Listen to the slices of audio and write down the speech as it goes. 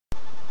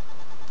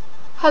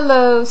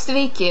Hello,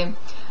 sveiki!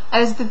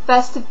 As the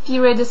festive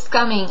period is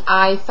coming,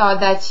 I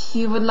thought that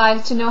you would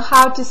like to know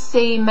how to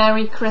say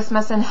Merry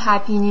Christmas and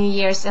Happy New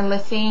Year's in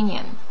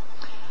Lithuanian.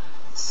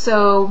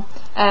 So,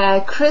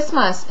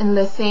 Christmas in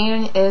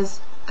Lithuanian is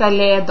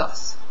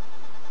Kalėdos.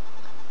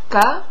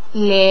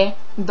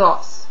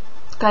 Kalėdos.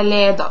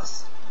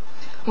 Kalėdos.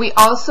 We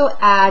also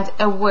add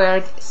a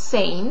word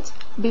saint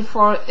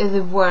before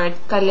the word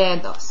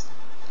Kalėdos.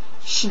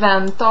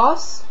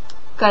 Šventos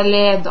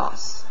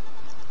Kalėdos.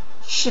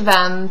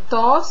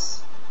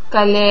 Šventos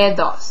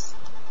Kalėdos.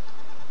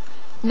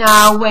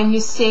 Now, when you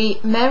say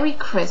Merry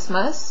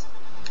Christmas,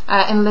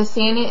 in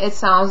Lithuanian it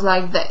sounds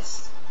like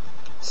this.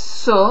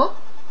 Su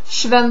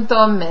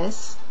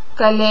šventomis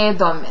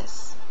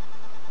Kalėdomis.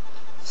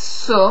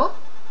 Su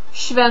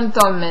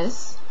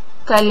šventomis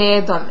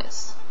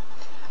Kalėdomis.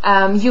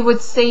 You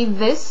would say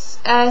this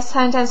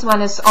sentence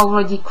when it's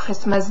already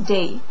Christmas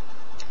Day.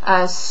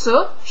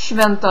 Su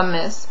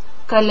šventomis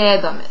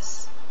Kalėdomis.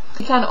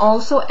 You can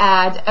also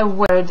add a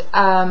word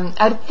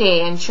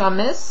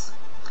artėjančiomis.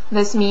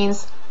 This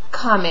means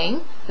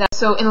coming.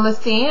 So in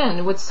Lithuanian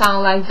it would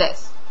sound like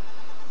this.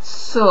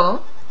 Su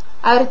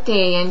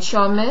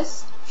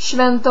artėjančiomis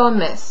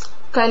šventomis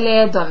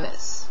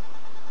Kalėdomis.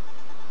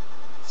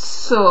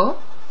 Su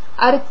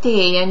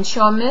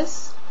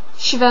artėjančiomis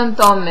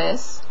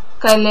šventomis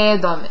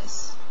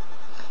Kalėdomis.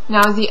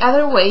 Now the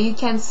other way you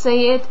can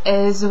say it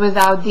is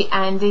without the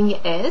ending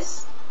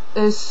is.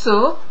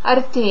 Su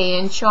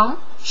artėjančiom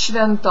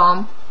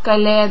šventom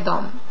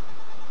Kalėdom.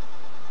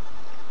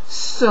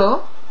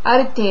 Su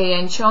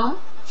artėjančiom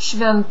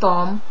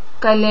šventom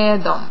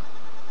Kalėdom.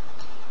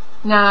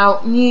 Now,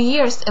 New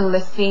Year's in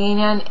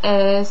Lithuanian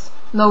is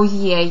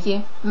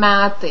Naujieji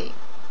Metai.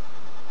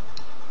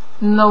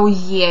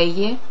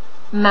 Naujieji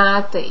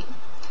Metai.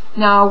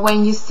 Now,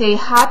 when you say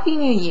Happy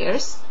New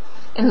Year's,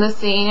 in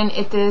Lithuanian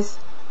it is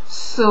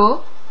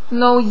Su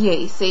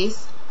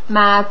Naujaisiais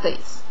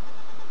Metais.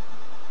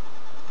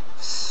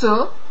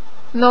 Su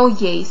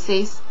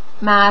Naujaisiais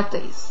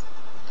Metais.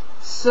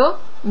 Su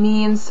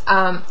means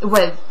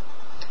with.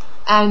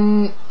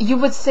 And you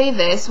would say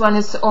this when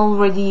it's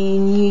already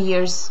New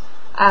Year's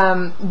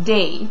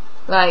Day,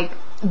 like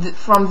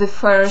from the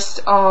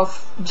 1st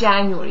of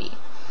January.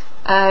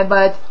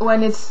 But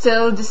when it's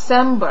still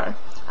December,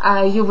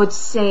 you would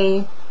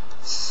say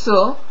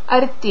Su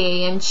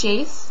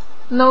artėjančiais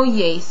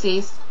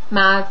Naujaisiais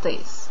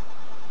Metais.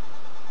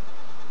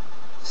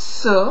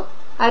 Su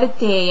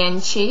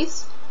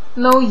artėjančiais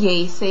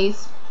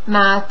Naujaisiais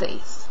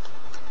Metais.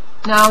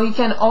 Now you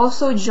can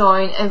also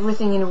join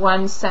everything in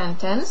one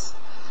sentence,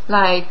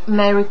 like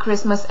Merry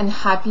Christmas and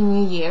Happy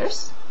New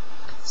Year's.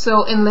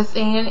 So in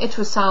Lithuanian it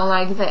would sound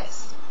like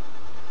this.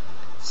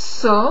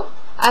 Su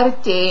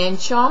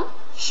artėjančiom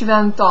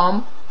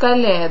šventom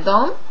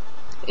Kalėdom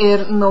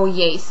ir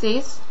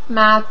Naujaisiais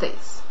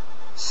Metais.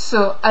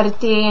 Su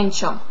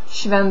artėjančiom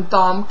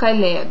šventom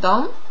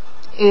Kalėdom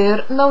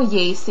ir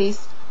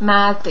Naujaisiais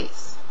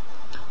Metais.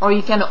 Or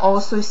you can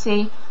also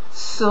say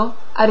su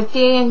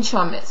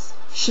artėjančiomis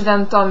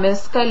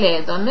šventomis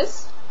Kalėdomis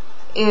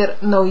ir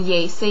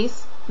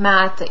Naujaisiais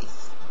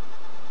Metais.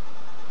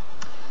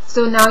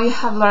 So now you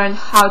have learned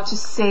how to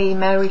say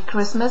Merry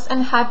Christmas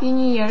and Happy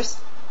New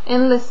Year's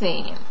in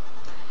Lithuanian.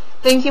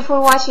 Thank you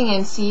for watching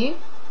and see you